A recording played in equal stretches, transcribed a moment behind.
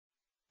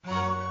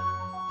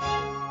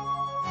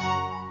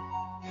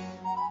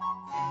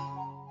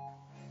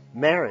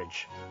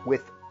Marriage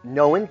with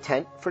No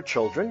Intent for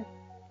Children,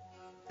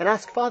 an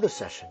Ask Father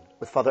session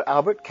with Father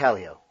Albert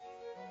Kallio.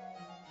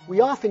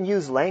 We often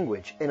use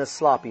language in a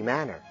sloppy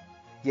manner,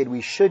 yet we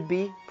should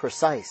be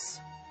precise.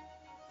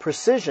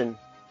 Precision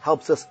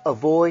helps us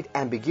avoid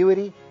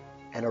ambiguity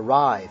and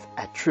arrive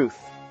at truth.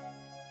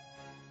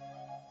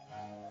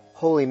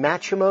 Holy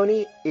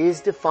matrimony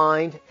is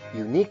defined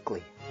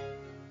uniquely.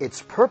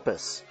 Its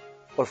purpose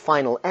or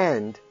final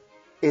end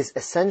is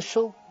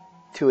essential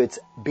to its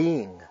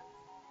being.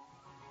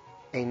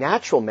 A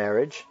natural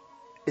marriage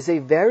is a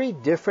very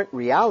different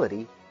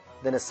reality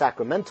than a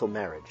sacramental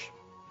marriage.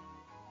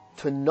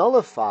 To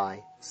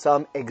nullify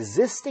some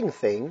existing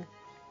thing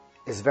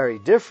is very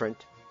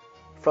different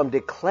from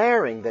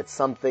declaring that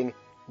something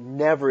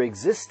never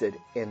existed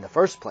in the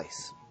first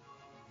place.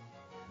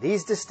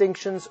 These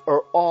distinctions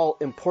are all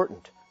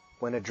important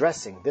when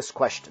addressing this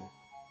question.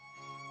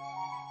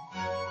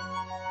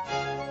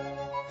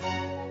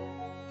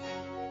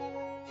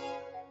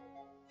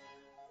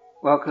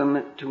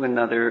 Welcome to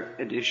another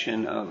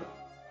edition of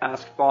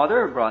Ask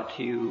Father, brought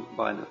to you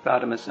by the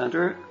Fatima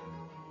Center.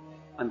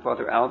 I'm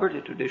Father Albert,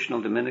 a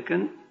traditional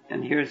Dominican,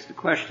 and here's the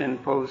question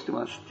posed to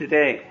us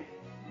today.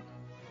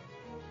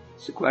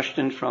 It's a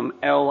question from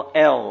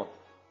LL.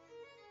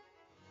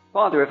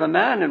 Father, if a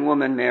man and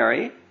woman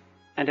marry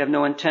and have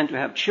no intent to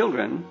have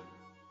children,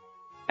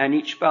 and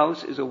each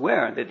spouse is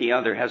aware that the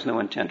other has no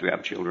intent to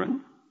have children,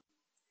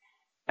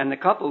 and the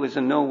couple is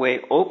in no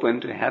way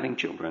open to having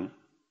children,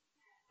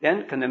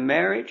 then can the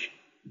marriage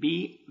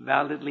be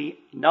validly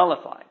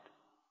nullified?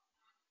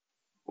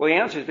 Well,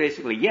 the answer is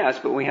basically yes,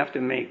 but we have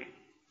to make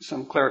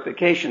some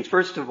clarifications.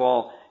 First of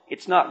all,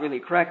 it's not really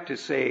correct to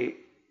say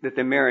that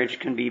the marriage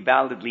can be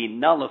validly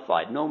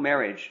nullified. No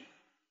marriage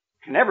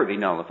can ever be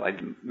nullified.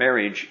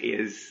 Marriage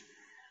is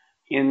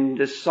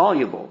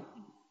indissoluble.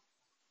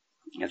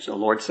 Yes, the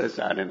Lord says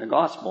that in the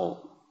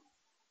Gospel,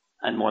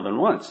 and more than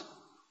once.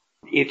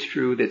 It's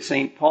true that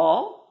St.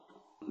 Paul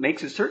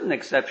makes a certain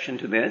exception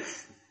to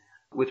this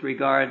with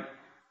regard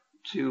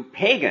to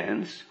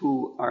pagans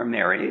who are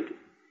married,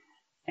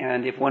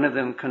 and if one of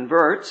them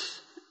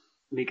converts,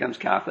 becomes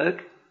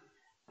Catholic,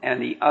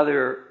 and the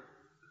other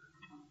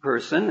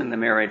person in the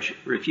marriage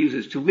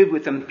refuses to live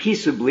with them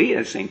peaceably,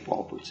 as St.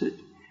 Paul puts it,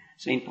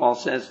 St. Paul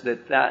says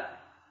that that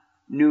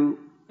new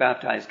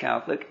baptized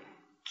Catholic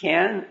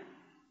can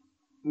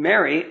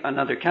marry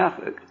another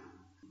Catholic,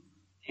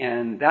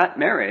 and that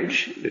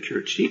marriage, the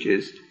Church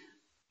teaches,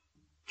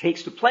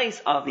 takes the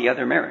place of the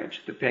other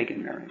marriage, the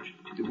pagan marriage,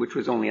 which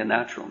was only a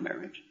natural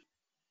marriage.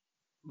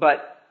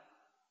 But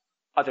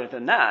other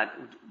than that,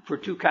 for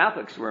two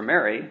Catholics who are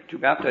married, two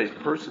baptized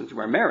persons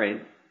who are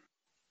married,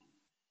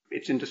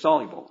 it's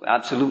indissoluble,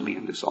 absolutely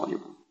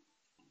indissoluble.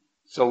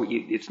 So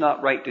it's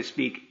not right to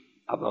speak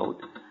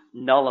about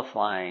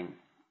nullifying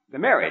the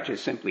marriage.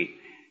 It's simply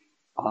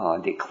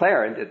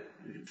declared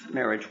that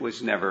marriage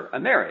was never a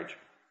marriage.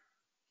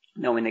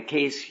 Now, in the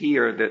case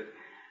here that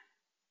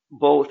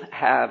both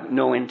have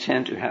no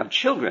intent to have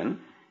children,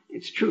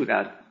 it's true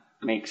that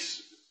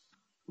makes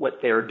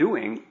what they're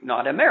doing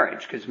not a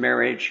marriage, because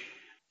marriage,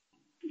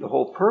 the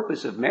whole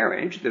purpose of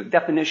marriage, the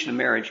definition of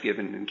marriage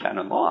given in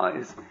canon law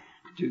is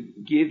to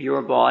give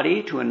your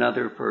body to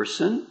another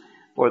person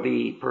for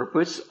the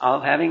purpose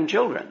of having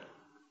children.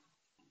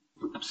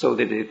 So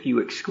that if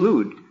you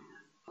exclude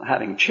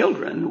having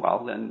children,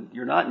 well, then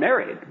you're not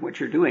married. What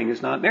you're doing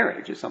is not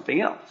marriage, it's something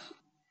else.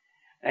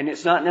 And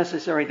it's not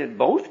necessary that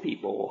both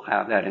people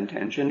have that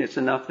intention. It's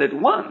enough that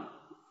one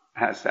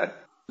has that,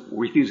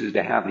 refuses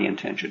to have the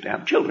intention to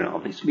have children,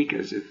 obviously,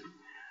 because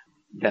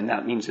then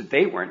that means that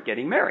they weren't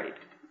getting married.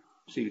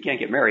 So you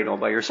can't get married all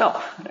by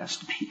yourself. It has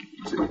to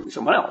be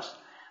someone else.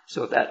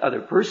 So if that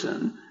other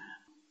person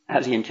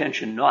has the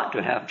intention not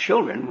to have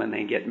children when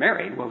they get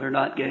married, well, they're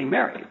not getting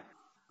married.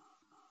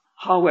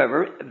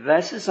 However,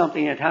 this is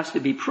something that has to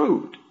be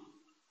proved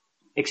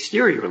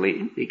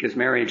exteriorly, because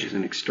marriage is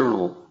an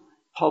external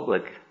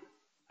public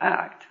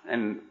act,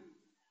 and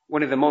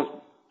one of the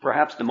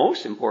perhaps the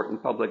most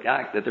important public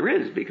act that there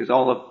is, because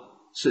all of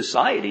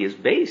society is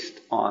based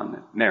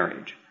on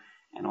marriage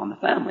and on the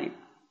family.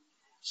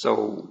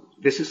 So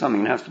this is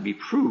something that has to be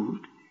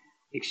proved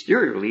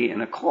exteriorly in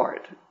a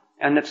court,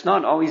 and it's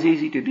not always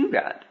easy to do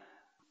that,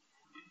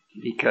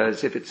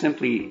 because if it's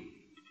simply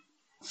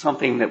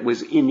something that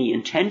was in the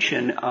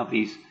intention of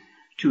these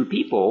two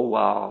people,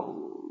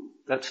 well,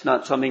 that's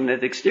not something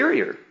that's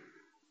exterior.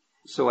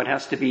 So it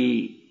has to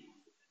be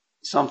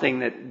something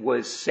that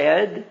was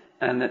said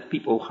and that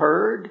people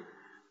heard,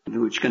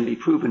 which can be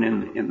proven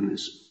in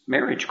this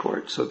marriage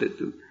court, so that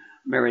the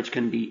marriage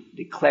can be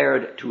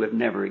declared to have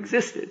never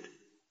existed.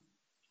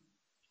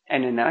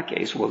 And in that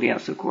case, well,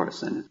 yes, of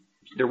course. And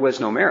there was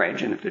no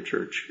marriage, and if the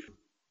Church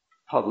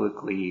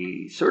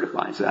publicly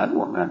certifies that,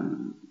 well,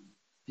 then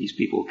these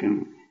people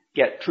can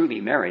get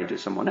truly married to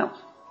someone else.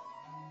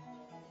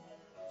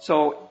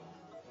 So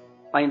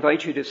I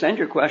invite you to send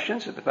your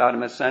questions at the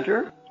Fatima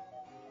Center,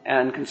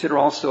 and consider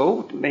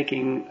also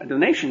making a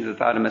donation to the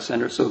Fatima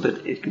Center so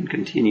that it can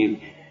continue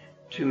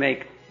to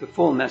make the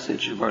full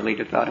message of Our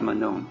Lady of Fatima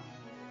known.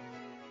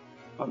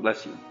 God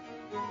bless you.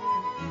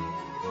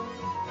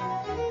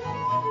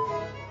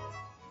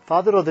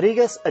 Father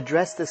Rodriguez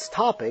addressed this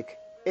topic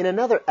in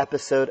another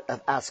episode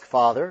of Ask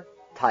Father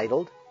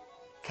titled,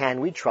 Can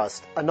We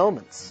Trust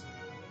Annulments?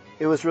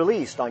 It was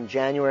released on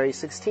January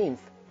 16th,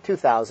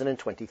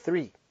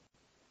 2023.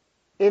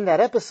 In that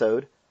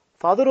episode,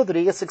 Father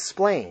Rodriguez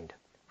explained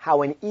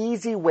how an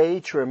easy way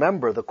to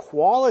remember the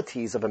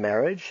qualities of a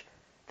marriage,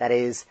 that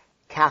is,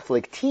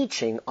 Catholic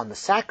teaching on the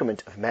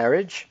sacrament of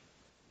marriage,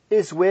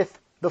 is with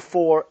the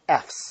 4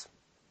 F's.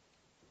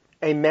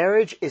 A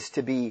marriage is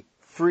to be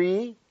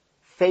free,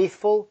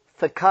 faithful,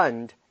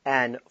 fecund,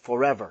 and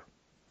forever.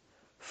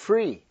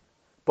 Free.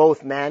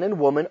 Both man and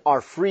woman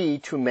are free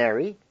to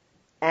marry,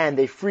 and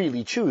they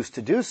freely choose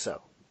to do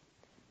so.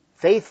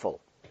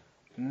 Faithful.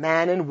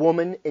 Man and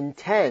woman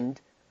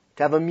intend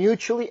to have a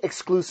mutually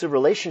exclusive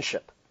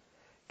relationship,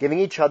 giving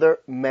each other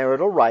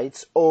marital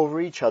rights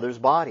over each other's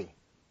body.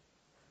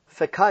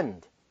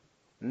 Fecund.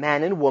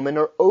 Man and woman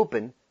are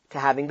open to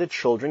having the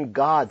children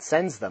God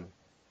sends them,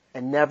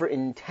 and never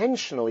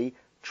intentionally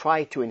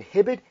try to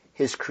inhibit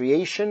His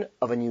creation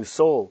of a new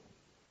soul.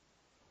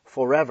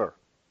 Forever.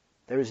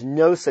 There is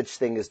no such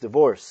thing as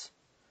divorce.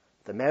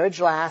 The marriage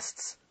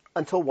lasts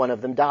until one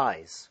of them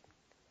dies.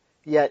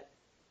 Yet,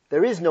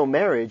 there is no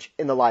marriage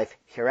in the life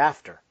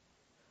hereafter.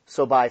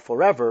 So by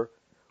forever,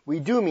 we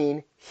do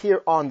mean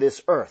here on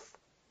this earth,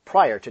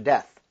 prior to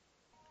death,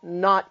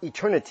 not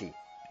eternity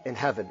in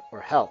heaven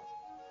or hell.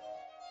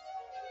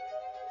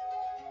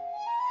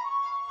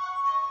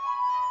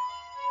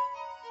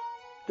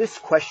 This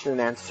question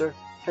and answer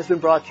has been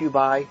brought to you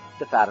by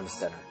the Fatima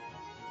Center.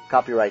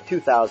 Copyright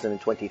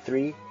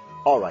 2023,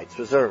 all rights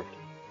reserved.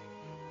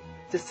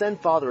 To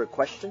send Father a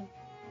question,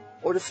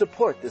 or to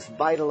support this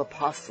vital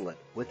apostolate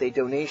with a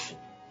donation,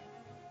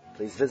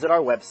 please visit our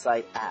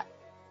website at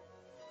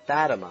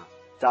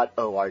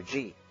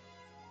fatima.org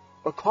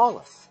or call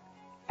us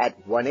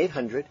at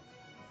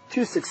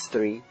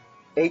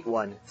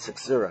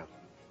 1-800-263-8160.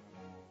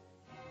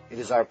 It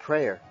is our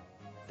prayer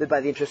that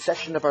by the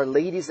intercession of Our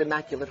Lady's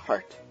Immaculate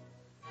Heart,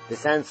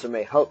 this answer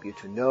may help you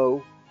to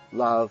know,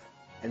 love,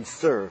 and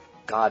serve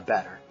God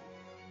better.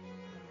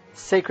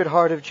 Sacred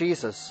Heart of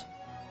Jesus,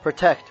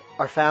 protect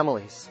our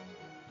families.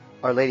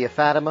 Our Lady of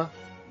Fatima,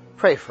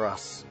 pray for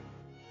us.